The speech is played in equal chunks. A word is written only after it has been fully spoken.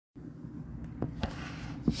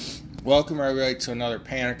Welcome everybody to another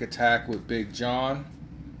Panic Attack with Big John.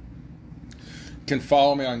 You can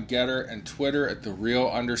follow me on Getter and Twitter at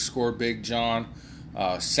 @thereal_Big John.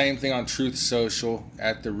 Same thing on Truth Social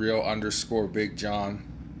at @thereal_Big John.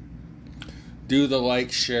 Do the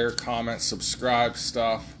like, share, comment, subscribe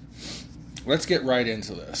stuff. Let's get right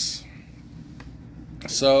into this.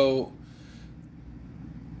 So,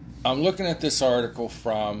 I'm looking at this article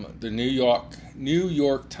from the New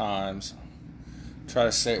York Times. Try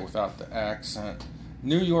to say it without the accent.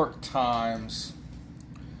 New York Times.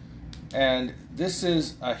 And this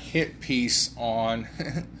is a hit piece on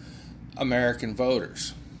American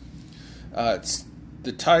voters.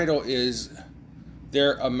 The title is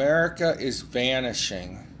 "Their America is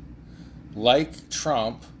Vanishing. Like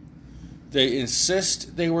Trump, they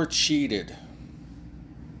insist they were cheated."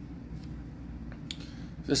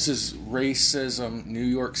 This is racism, New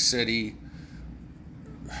York City,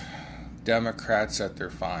 Democrats at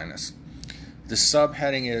their finest. The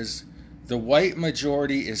subheading is, "The white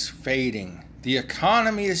majority is fading. The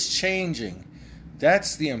economy is changing."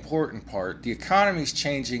 That's the important part. The economy is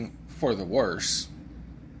changing for the worse.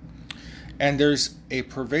 And there's a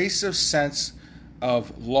pervasive sense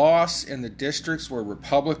of loss in the districts where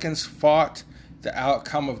Republicans fought the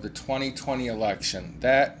outcome of the 2020 election.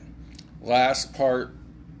 That last part,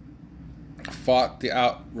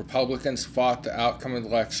 Republicans fought the outcome of the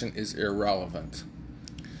election, is irrelevant.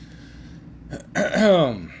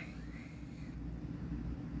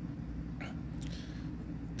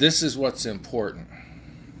 This is what's important.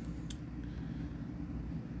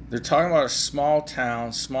 They're talking about a small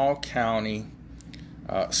town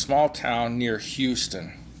near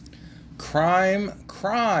Houston. Crime.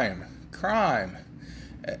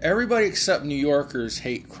 Everybody except New Yorkers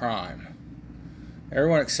hate crime.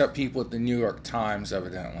 Everyone except people at the New York Times,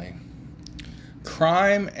 evidently.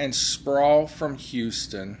 Crime and sprawl from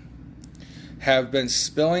Houston have been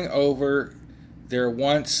spilling over their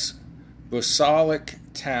once bucolic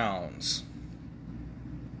towns.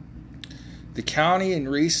 The county in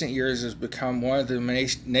recent years has become one of the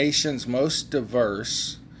nation's most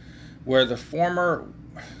diverse, where the former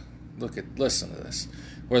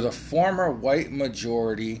white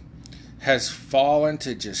majority has fallen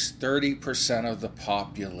to just 30% of the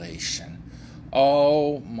population.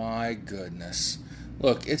 Oh my goodness.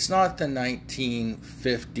 Look, it's not the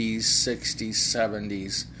 1950s, 60s,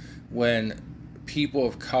 70s when people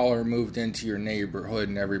of color moved into your neighborhood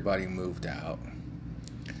and everybody moved out.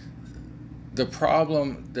 The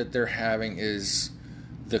problem that they're having is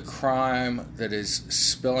the crime that is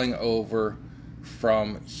spilling over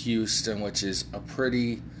from Houston, which is a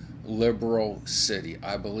pretty liberal city.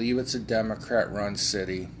 I believe it's a Democrat-run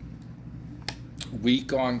city,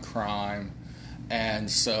 weak on crime,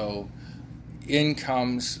 and so in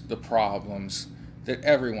comes the problems that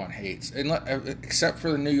everyone hates, except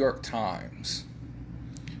for the New York Times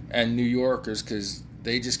and New Yorkers, because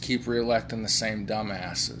they just keep reelecting the same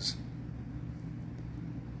dumbasses.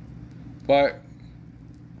 But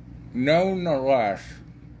nonetheless,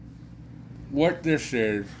 what this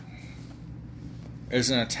is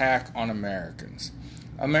an attack on Americans.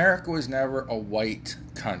 America was never a white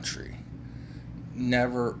country.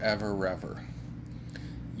 Never, ever, ever.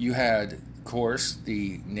 You had, of course,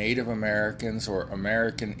 the Native Americans or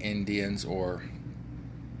American Indians or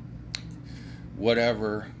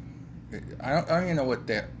whatever. I don't even know what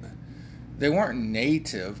they weren't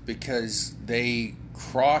native because they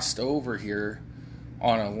crossed over here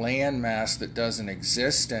on a landmass that doesn't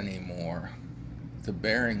exist anymore, the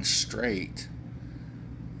Bering Strait.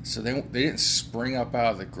 So they didn't spring up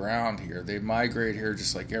out of the ground here. They migrated here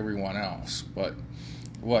just like everyone else. But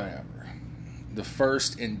whatever. The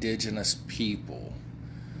first indigenous people,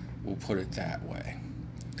 we'll put it that way.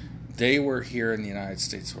 They were here in the United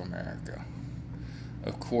States of America.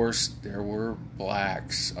 Of course, there were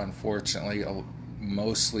blacks, unfortunately,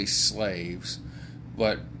 mostly slaves.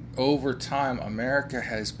 But over time, America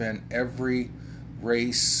has been every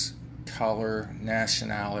race, color,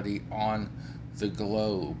 nationality on the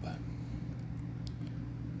globe.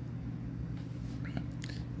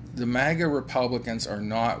 The MAGA Republicans are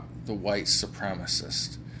not the white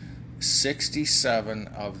supremacists. 67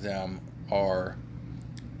 of them are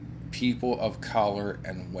people of color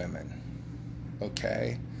and women.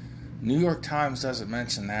 Okay? New York Times doesn't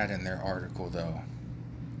mention that in their article, though.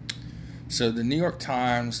 So the New York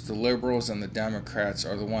Times, the liberals, and the Democrats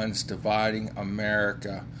are the ones dividing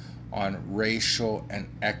America on racial and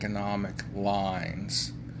economic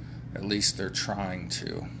lines. At least they're trying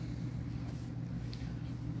to.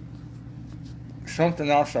 Something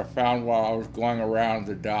else I found while I was going around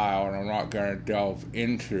the dial, and I'm not going to delve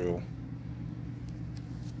into,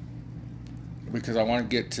 because I want to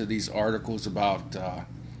get to these articles about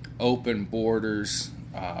open borders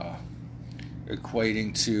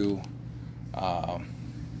equating to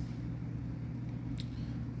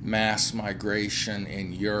mass migration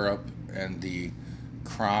in Europe and the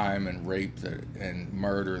crime and rape and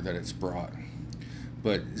murder that it's brought.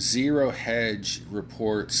 But Zero Hedge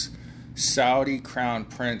reports Saudi Crown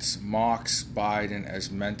Prince mocks Biden as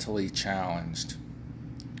mentally challenged.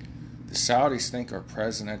 The Saudis think our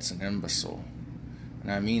president's an imbecile,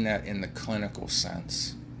 and I mean that in the clinical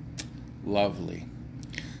sense. Lovely.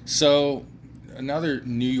 So, another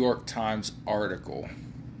New York Times article.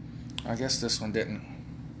 I guess this one didn't.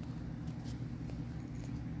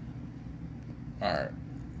 Alright,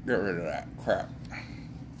 get rid of that crap.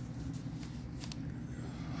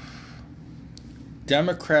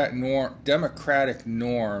 Democratic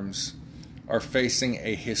norms are facing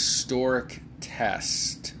a historic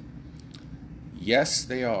test. Yes,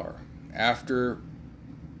 they are. After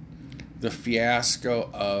the fiasco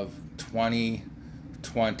of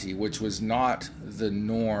 2020, which was not the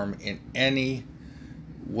norm in any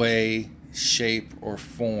way, shape, or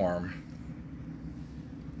form,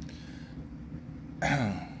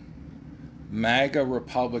 MAGA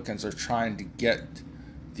Republicans are trying to get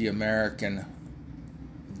the American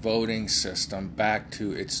voting system back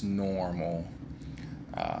to its normal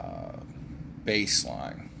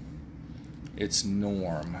baseline, its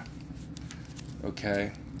norm.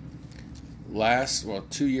 Okay?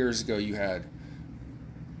 2 years ago, you had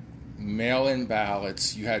mail-in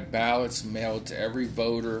ballots. You had ballots mailed to every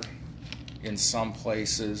voter in some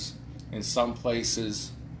places. In some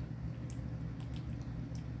places,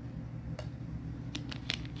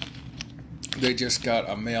 they just got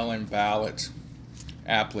a mail-in ballot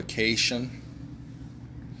application.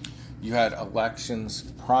 You had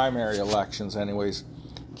elections, primary elections anyways,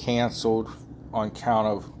 canceled on count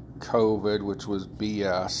of COVID, which was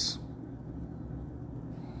BS.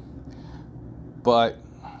 But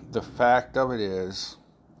the fact of it is,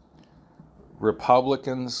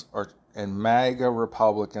 Republicans and MAGA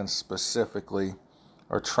Republicans specifically,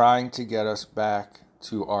 are trying to get us back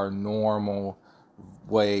to our normal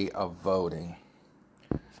way of voting.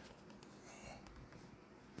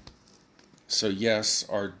 So yes,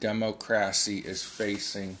 our democracy is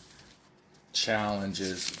facing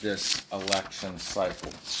challenges this election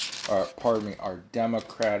cycle. Our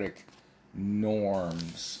democratic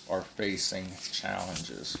norms are facing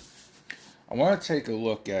challenges. I want to take a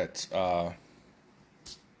look at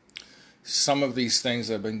some of these things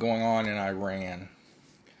that have been going on in Iran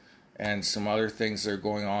and some other things that are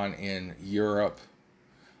going on in Europe.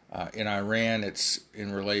 In Iran, it's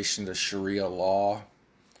in relation to Sharia law.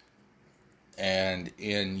 And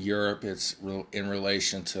in Europe, it's in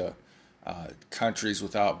relation to countries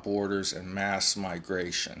without borders and mass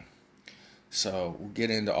migration. So we'll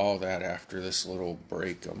get into all that after this little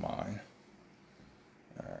break of mine.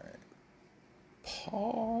 All right.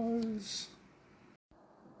 Pause.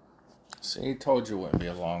 See, I told you it wouldn't be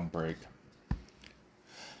a long break.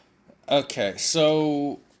 Okay,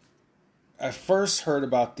 so I first heard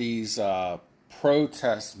about these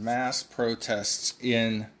mass protests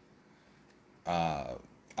in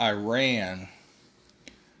Iran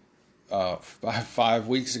 5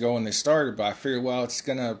 weeks ago when they started, but I figured, well, it's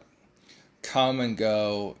going to come and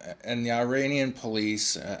go, and the Iranian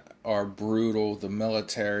police are brutal, the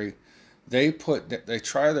military. They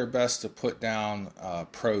try their best to put down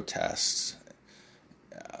protests.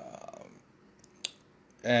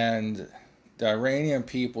 And the Iranian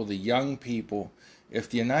people, the young people, if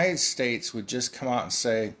the United States would just come out and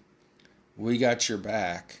say, we got your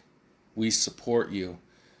back, we support you,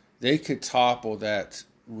 they could topple that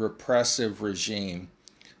repressive regime.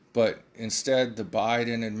 But instead, the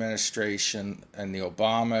Biden administration and the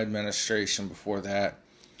Obama administration before that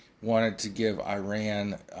wanted to give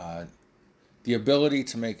Iran the ability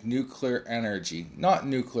to make nuclear energy, not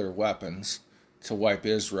nuclear weapons, to wipe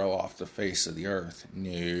Israel off the face of the earth.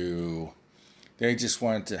 No. They just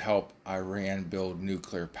wanted to help Iran build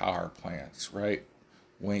nuclear power plants, right?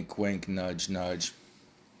 Wink, wink, nudge, nudge.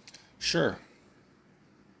 Sure.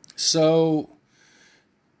 So,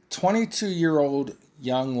 22-year-old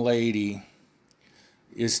young lady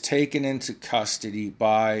is taken into custody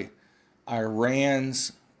by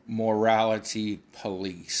Iran's morality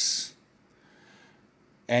police.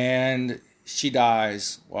 And she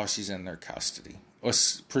dies while she's in their custody.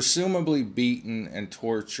 Was presumably beaten and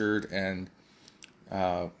tortured and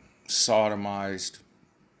sodomized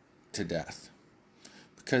to death.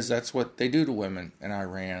 Because that's what they do to women in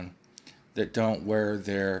Iran that don't wear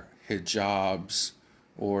their hijabs,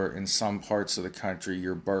 or in some parts of the country,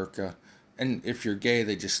 your burqa, And if you're gay,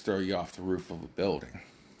 they just throw you off the roof of a building.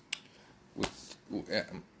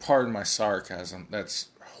 Pardon my sarcasm, that's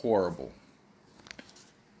horrible.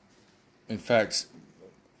 In fact,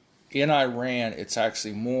 in Iran, it's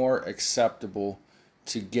actually more acceptable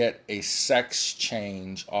to get a sex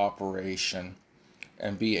change operation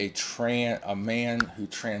and be a man who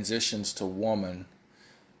transitions to woman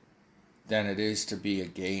than it is to be a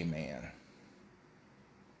gay man.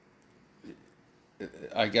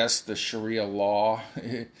 I guess the Sharia law,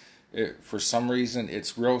 for some reason,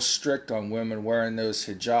 it's real strict on women wearing those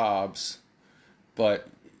hijabs, but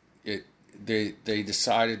they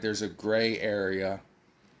decided there's a gray area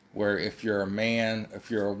where if you're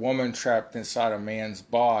a woman trapped inside a man's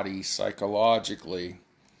body psychologically,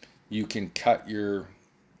 you can cut your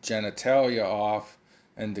genitalia off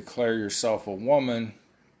and declare yourself a woman,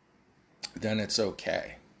 then it's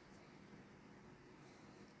okay.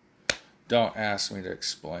 Don't ask me to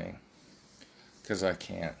explain, because I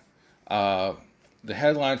can't. The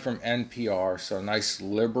headline from NPR, so a nice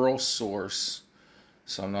liberal source,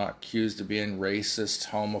 so I'm not accused of being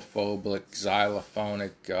racist, homophobic,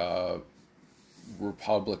 xylophonic,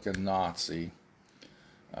 Republican Nazi.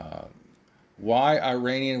 Why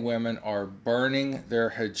Iranian women are burning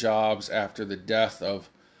their hijabs after the death of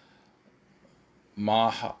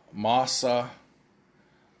Mahsa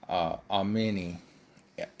Amini.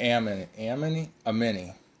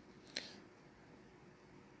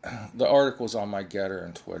 The article's on my Getter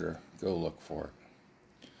and Twitter. Go look for it.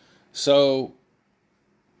 So,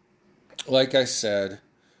 like I said,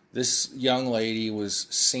 this young lady was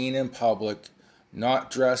seen in public,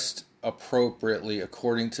 not dressed appropriately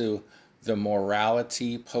according to the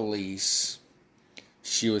morality police.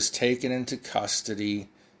 She was taken into custody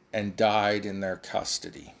and died in their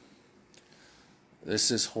custody.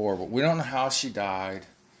 This is horrible. We don't know how she died.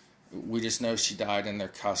 We just know she died in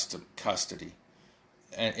their custody.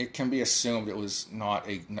 And it can be assumed it was not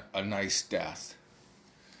a nice death.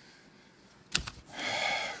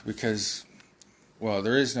 Because, well,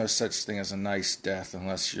 there is no such thing as a nice death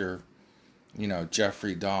unless you're,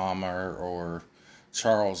 Jeffrey Dahmer or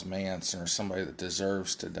Charles Manson or somebody that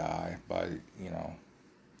deserves to die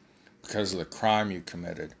because of the crime you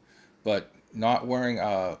committed. But not wearing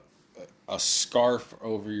a scarf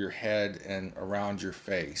over your head and around your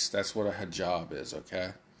face. That's what a hijab is,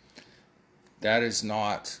 okay? That is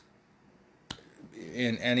not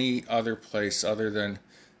in any other place other than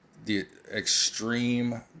the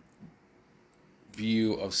extreme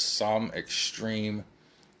view of some extreme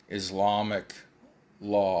Islamic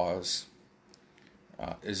laws,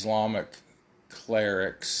 Islamic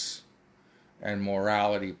clerics, and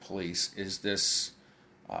morality police is this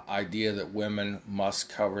idea that women must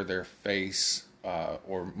cover their face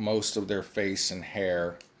or most of their face and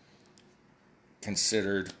hair,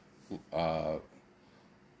 considered a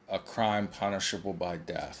crime punishable by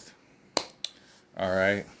death. All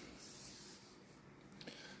right.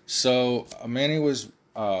 So Amini was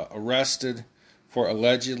arrested for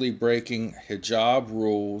allegedly breaking hijab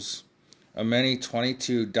rules. Amini,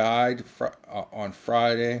 22, died on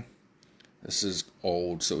Friday. This is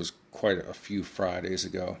old, so it was quite a few Fridays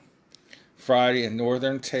ago. Friday in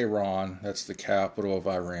northern Tehran, that's the capital of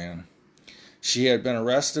Iran. She had been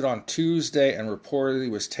arrested on Tuesday and reportedly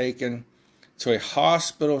was taken to a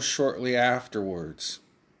hospital shortly afterwards.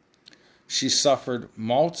 She suffered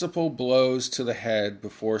multiple blows to the head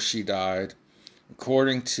before she died,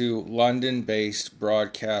 according to London-based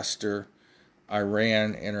broadcaster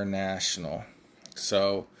Iran International.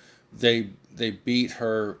 So they beat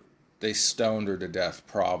her, they stoned her to death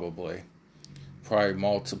probably. Probably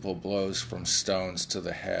multiple blows from stones to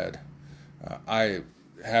the head. I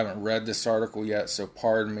haven't read this article yet, so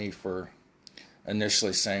pardon me for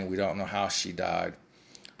initially saying we don't know how she died.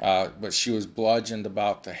 But she was bludgeoned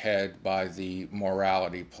about the head by the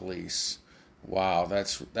morality police. Wow,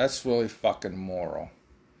 that's really fucking moral.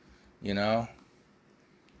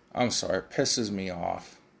 I'm sorry, it pisses me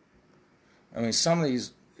off. I mean,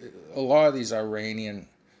 a lot of these Iranian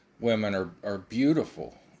women are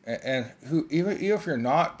beautiful. And who, even if you're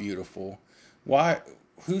not beautiful,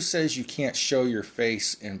 who says you can't show your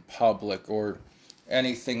face in public or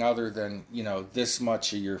anything other than, this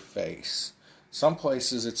much of your face? Some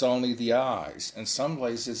places it's only the eyes, and some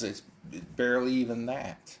places it's barely even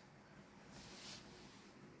that.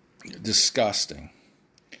 Disgusting.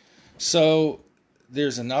 So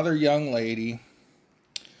there's another young lady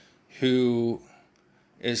who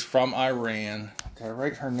is from Iran. Did I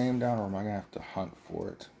write her name down, or am I going to have to hunt for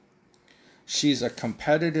it? She's a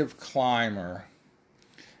competitive climber,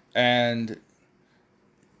 and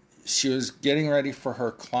she was getting ready for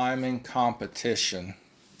her climbing competition.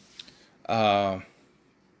 Uh,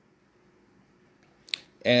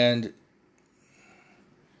 and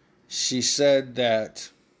she said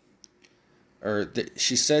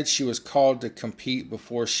she said she was called to compete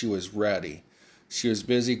before she was ready. She was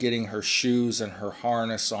busy getting her shoes and her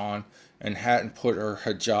harness on and hadn't put her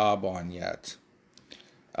hijab on yet.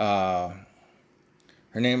 Uh,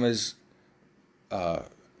 Her name is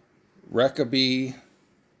Rekabi.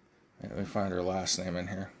 Let me find her last name in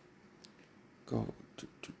here. Go.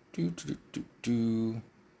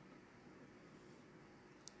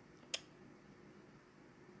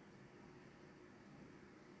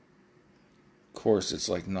 Of course, it's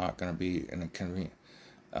like not going to be in a convenient.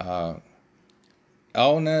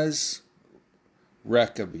 Elnaz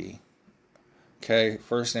Rekabi. Okay,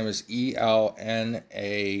 first name is Elnaz.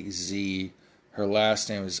 Her last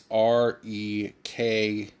name is Rekabi.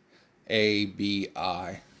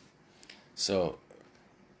 So,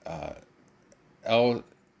 Elnaz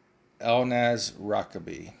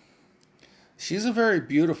Rekabi. She's a very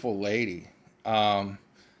beautiful lady.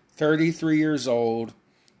 33 years old.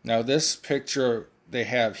 Now, this picture they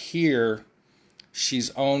have here, she's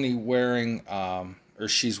only wearing, pardon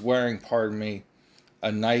me,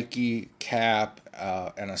 a Nike cap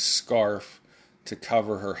and a scarf to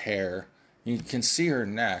cover her hair. You can see her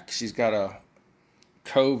neck. She's got a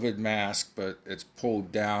COVID mask, but it's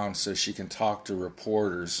pulled down so she can talk to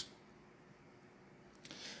reporters.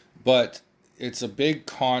 But it's a big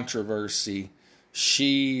controversy.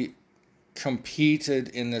 She competed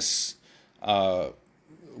in this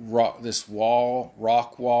rock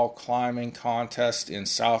wall climbing contest in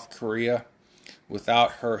South Korea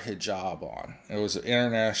without her hijab on. It was an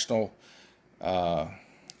international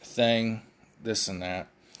thing, this and that.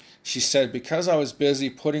 She said, because I was busy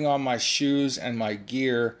putting on my shoes and my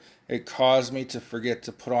gear, it caused me to forget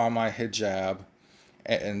to put on my hijab.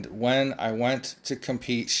 And when I went to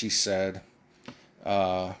compete, she said,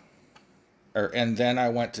 and then I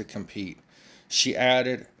went to compete. She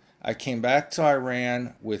added, I came back to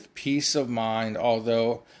Iran with peace of mind,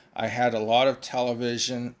 although I had a lot of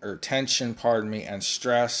tension, and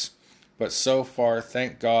stress, but so far,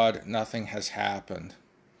 thank God, nothing has happened.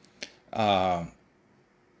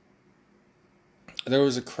 There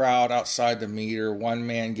was a crowd outside the meter. One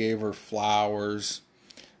man gave her flowers.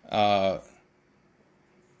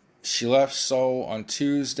 She left Seoul on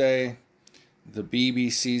Tuesday. The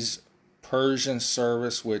BBC's Persian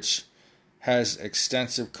service, which has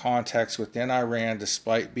extensive contacts within Iran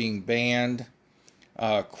despite being banned,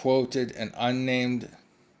 quoted an unnamed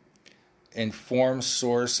informed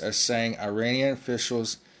source as saying Iranian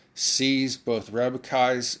officials seized both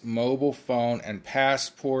Rebekai's mobile phone and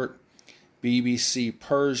passport. BBC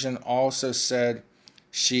Persian also said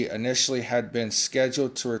she initially had been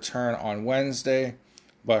scheduled to return on Wednesday,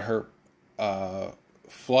 but her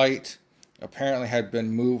flight apparently had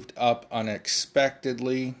been moved up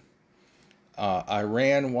unexpectedly.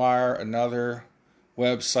 Iran Wire, another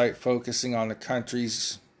website focusing on the country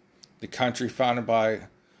founded by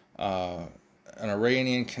an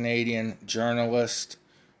Iranian-Canadian journalist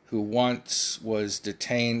who once was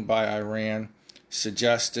detained by Iran,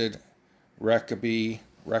 suggested Rekabi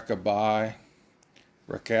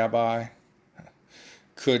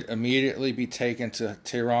could immediately be taken to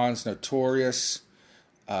Tehran's notorious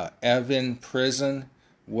Evin prison,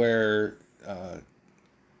 where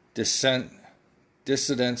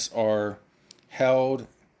dissidents are held.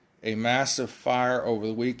 A massive fire over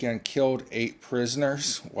the weekend killed 8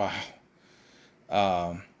 prisoners. Wow.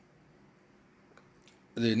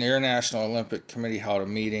 The International Olympic Committee held a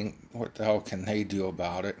meeting. What the hell can they do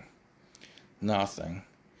about it? Nothing.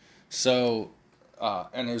 So,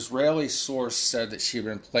 an Israeli source said that she had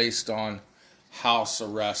been placed on house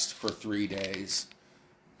arrest for 3 days.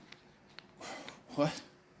 What?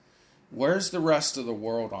 Where's the rest of the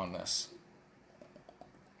world on this?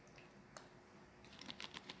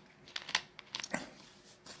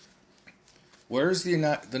 Where's the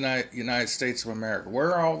United States of America?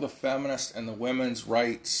 Where are all the feminists and the women's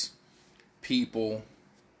rights people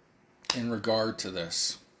in regard to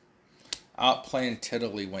this? Out playing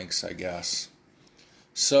tiddlywinks, I guess.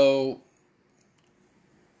 So,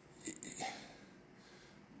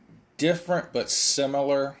 different but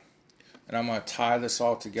similar, and I'm going to tie this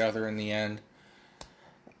all together in the end.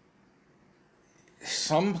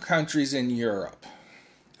 Some countries in Europe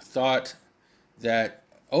thought that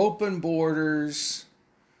open borders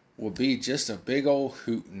will be just a big old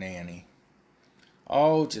hootenanny.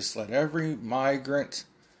 Oh, just let every migrant,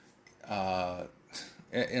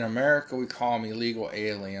 in America we call them illegal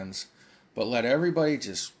aliens, but let everybody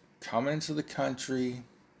just come into the country.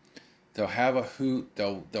 They'll have a hoot,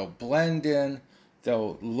 they'll blend in,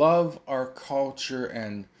 they'll love our culture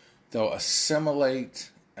and they'll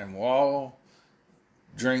assimilate, and we'll all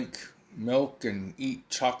drink milk and eat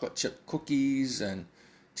chocolate chip cookies and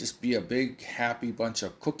just be a big happy bunch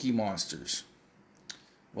of cookie monsters.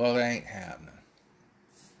 Well, that ain't happening.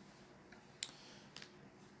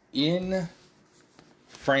 In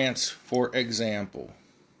France, for example,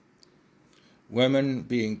 women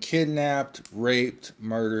being kidnapped, raped,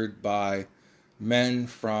 murdered by men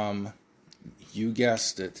from, you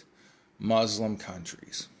guessed it, Muslim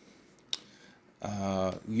countries.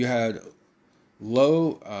 You had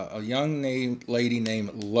a young lady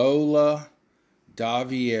named Lola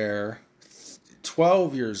Davier,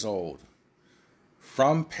 12 years old,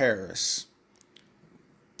 from Paris,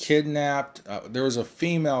 kidnapped. There was a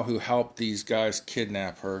female who helped these guys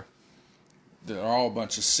kidnap her. They're all a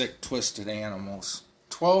bunch of sick, twisted animals.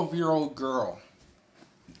 12-year-old girl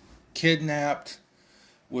kidnapped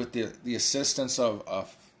with the assistance of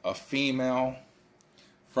a female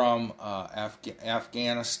from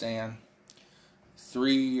Afghanistan.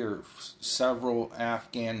 3 or several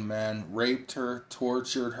Afghan men raped her,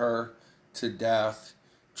 tortured her to death,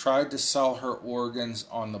 tried to sell her organs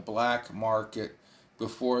on the black market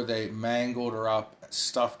before they mangled her up,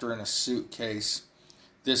 stuffed her in a suitcase.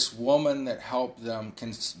 This woman that helped them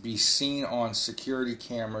can be seen on security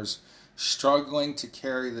cameras struggling to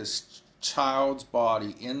carry this child's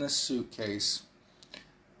body in the suitcase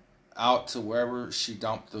out to wherever she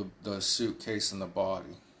dumped the suitcase and the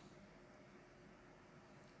body.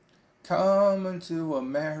 Coming to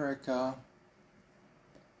America.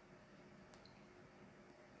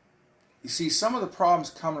 You see, some of the problems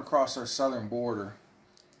coming across our southern border,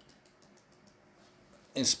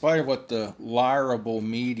 in spite of what the liable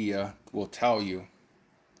media will tell you,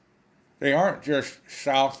 they aren't just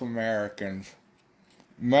South Americans,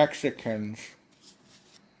 Mexicans,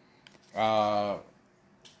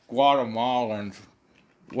 Guatemalans,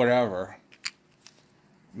 whatever.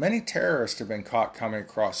 Many terrorists have been caught coming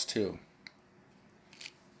across too.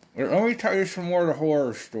 But let me tell you some more of the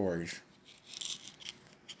horror stories.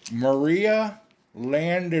 Maria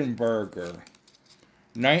Landenberger,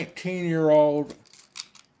 19-year-old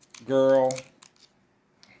girl.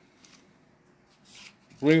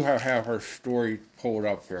 I believe I have her story pulled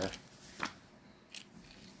up here.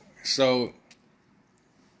 So,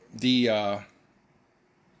 the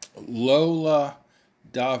Lola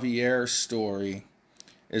Davier story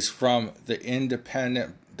is from the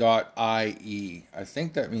independent.ie. I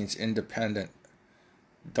think that means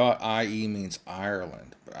independent.ie means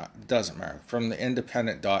Ireland, but it doesn't matter. From the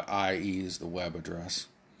independent.ie is the web address.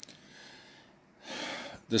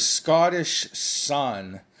 The Scottish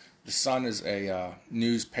Sun, the Sun is a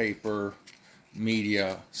newspaper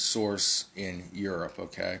media source in Europe,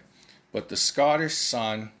 okay? But the Scottish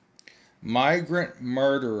Sun, migrant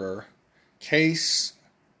murderer, case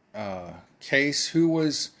who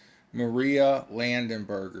was Maria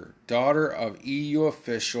Landenberger, daughter of EU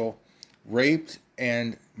official, raped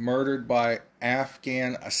and murdered by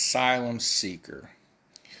Afghan asylum seeker.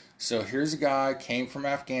 So here's a guy, came from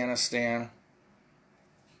Afghanistan.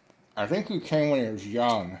 I think he came when he was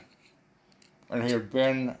young. And he had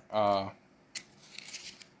been,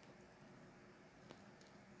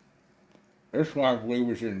 this one I believe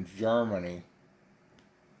was in Germany.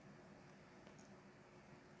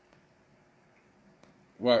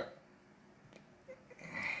 What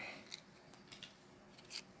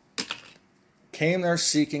came there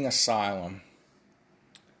seeking asylum.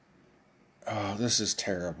 Oh, this is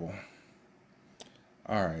terrible.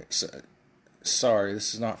 Alright, so, sorry,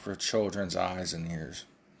 this is not for children's eyes and ears.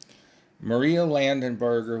 Maria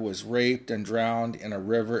Landenberger was raped and drowned in a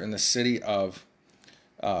river in the city of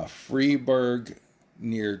Freiburg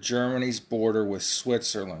near Germany's border with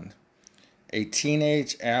Switzerland. A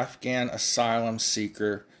teenage Afghan asylum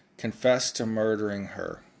seeker confessed to murdering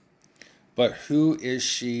her. But who is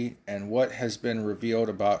she, and what has been revealed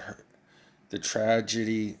about her, the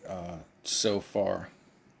tragedy so far?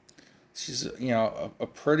 She's, a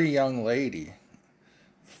pretty young lady.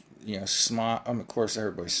 Smile. Of course,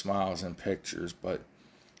 everybody smiles in pictures, but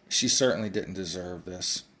she certainly didn't deserve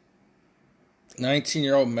this.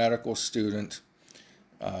 19-year-old medical student.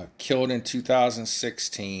 Killed in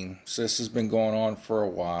 2016, so this has been going on for a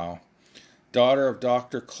while. Daughter of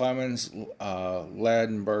Dr. Clemens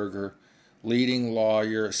Ladenberger, leading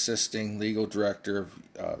lawyer, assisting legal director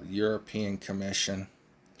of European Commission.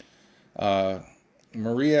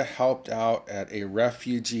 Maria helped out at a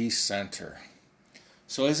refugee center.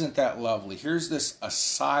 So isn't that lovely? Here's this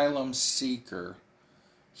asylum seeker.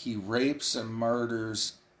 He rapes and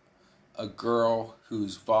murders a girl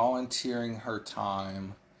who's volunteering her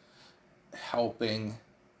time helping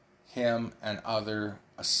him and other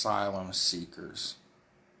asylum seekers.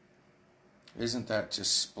 Isn't that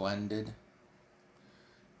just splendid?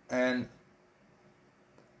 And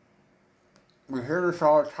we hear this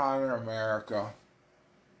all the time in America,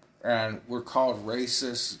 and we're called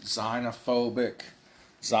racist, xenophobic,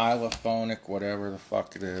 xylophonic, whatever the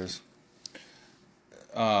fuck it is.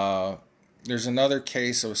 There's another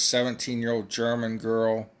case of a 17-year-old German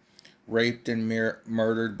girl raped and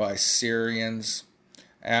murdered by Syrians.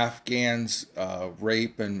 Afghans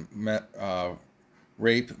rape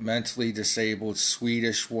mentally disabled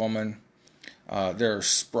Swedish woman. There are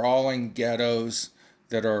sprawling ghettos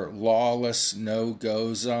that are lawless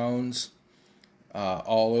no-go zones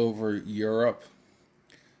all over Europe.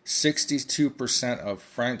 62% of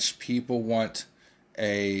French people want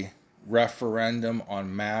a referendum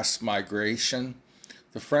on mass migration.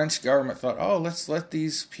 The French government thought, oh, let's let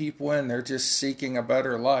these people in. They're just seeking a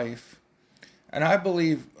better life. And I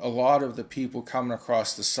believe a lot of the people coming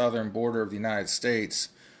across the southern border of the United States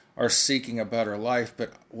are seeking a better life.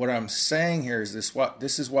 But what I'm saying here is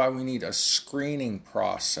this is why we need a screening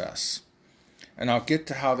process. And I'll get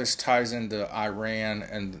to how this ties into Iran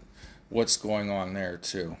and what's going on there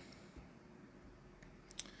too.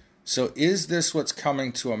 So is this what's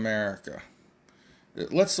coming to America?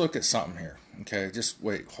 Let's look at something here. Okay, just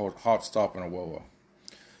wait, hot stop and a whoa.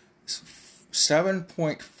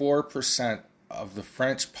 7.4% of the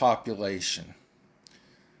French population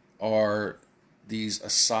are these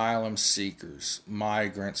asylum seekers,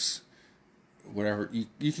 migrants, whatever.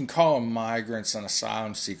 You can call them migrants and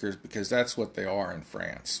asylum seekers because that's what they are in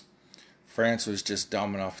France. France was just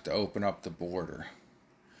dumb enough to open up the border.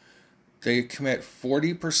 They commit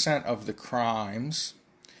 40% of the crimes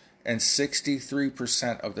and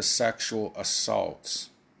 63% of the sexual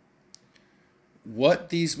assaults. What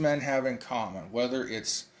these men have in common, whether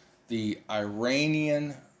it's the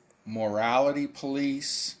Iranian morality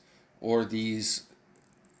police or these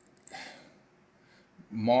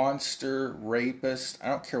monster rapists, I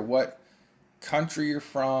don't care what country you're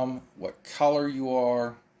from, what color you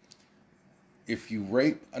are, if you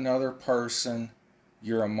rape another person,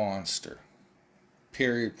 you're a monster.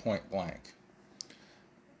 Period, point blank.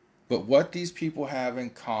 But what these people have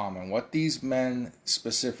in common, what these men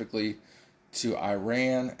specifically to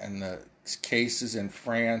Iran and the cases in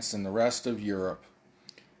France and the rest of Europe,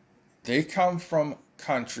 they come from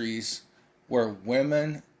countries where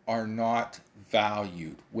women are not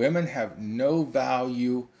valued. Women have no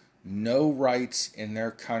value, no rights in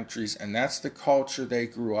their countries, and that's the culture they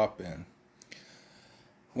grew up in.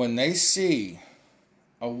 When they see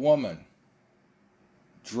a woman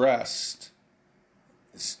dressed,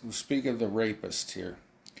 we speak of the rapist here,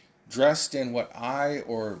 dressed in what I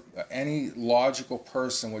or any logical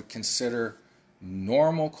person would consider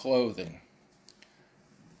normal clothing,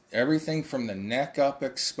 everything from the neck up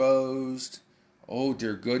exposed, oh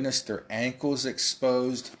dear goodness, their ankles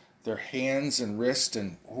exposed, their hands and wrists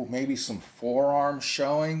and maybe some forearms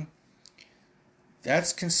showing,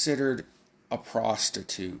 that's considered a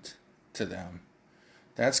prostitute to them.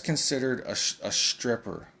 That's considered a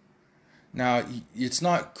stripper. Now, it's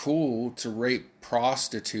not cool to rape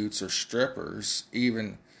prostitutes or strippers,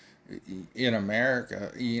 even in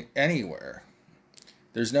America, anywhere.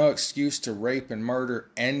 There's no excuse to rape and murder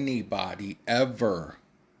anybody, ever.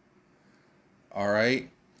 Alright?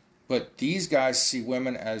 But these guys see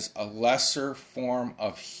women as a lesser form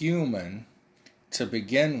of human to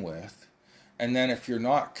begin with. And then if you're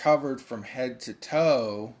not covered from head to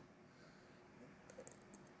toe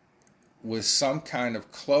with some kind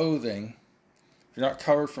of clothing, if you're not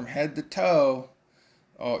covered from head to toe,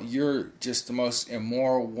 oh, you're just the most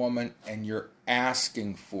immoral woman and you're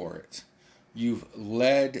asking for it. You've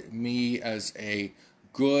led me as a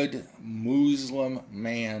good Muslim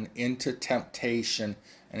man into temptation,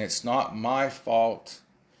 and it's not my fault.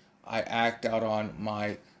 I act out on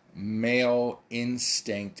my male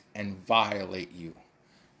instinct and violate you.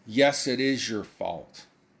 Yes, it is your fault.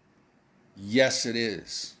 Yes, it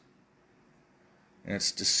is. And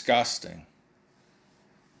it's disgusting.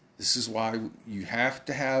 This is why you have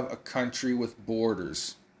to have a country with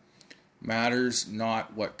borders. Matters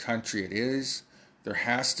not what country it is. There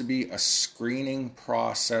has to be a screening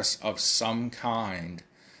process of some kind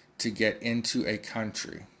to get into a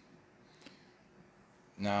country.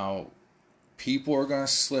 Now, people are going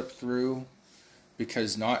to slip through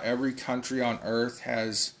because not every country on earth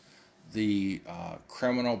has the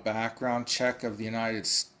criminal background check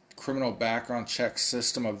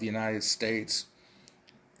system of the United States.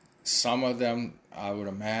 Some of them, I would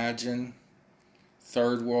imagine,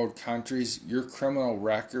 third world countries, your criminal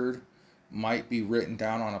record might be written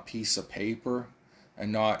down on a piece of paper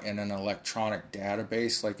and not in an electronic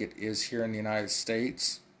database like it is here in the United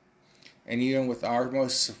States. And even with our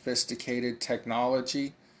most sophisticated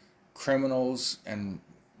technology, criminals and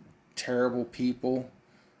terrible people,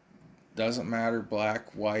 doesn't matter,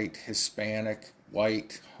 black, white, Hispanic,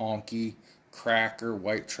 white, honky, cracker,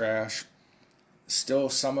 white trash, still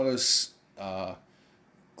some of those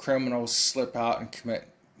criminals slip out and commit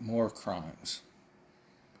more crimes.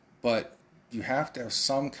 But you have to have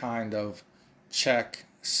some kind of check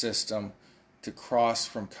system to cross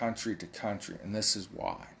from country to country, and this is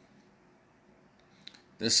why.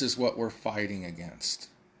 This is what we're fighting against.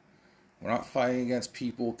 We're not fighting against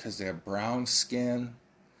people because they have brown skin.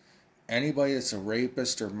 Anybody that's a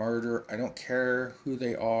rapist or murderer, I don't care who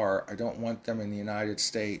they are, I don't want them in the United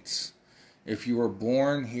States. If you were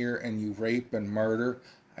born here and you rape and murder,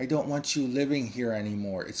 I don't want you living here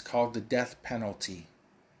anymore. It's called the death penalty.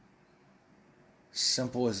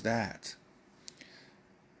 Simple as that.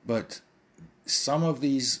 But some of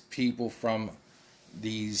these people from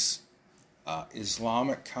these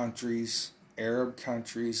Islamic countries, Arab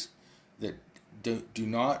countries, that do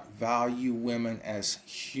not value women as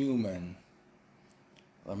human.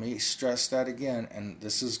 Let me stress that again, and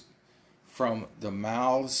this is from the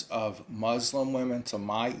mouths of Muslim women to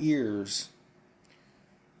my ears.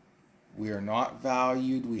 We are not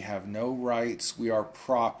valued, we have no rights, we are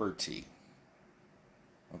property.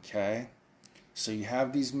 Okay? So you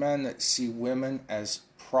have these men that see women as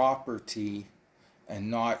property and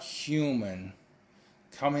not human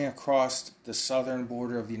coming across the southern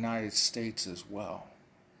border of the United States as well.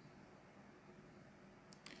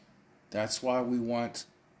 That's why we want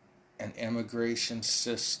an immigration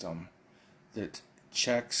system that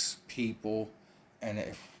checks people. And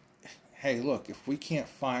if, hey, look, if we can't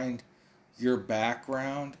find your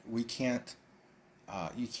background, we can't,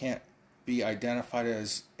 you can't be identified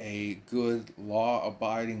as a good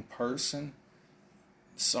law-abiding person,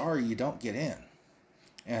 sorry, you don't get in.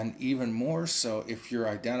 And even more so, if you're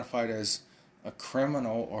identified as a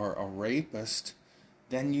criminal or a rapist,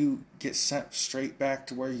 then you get sent straight back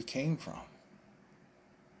to where you came from.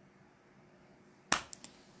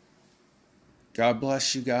 God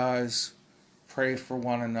bless you guys. Pray for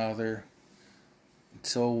one another.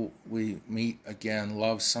 Until we meet again,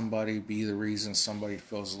 love somebody, be the reason somebody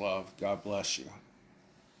feels loved. God bless you.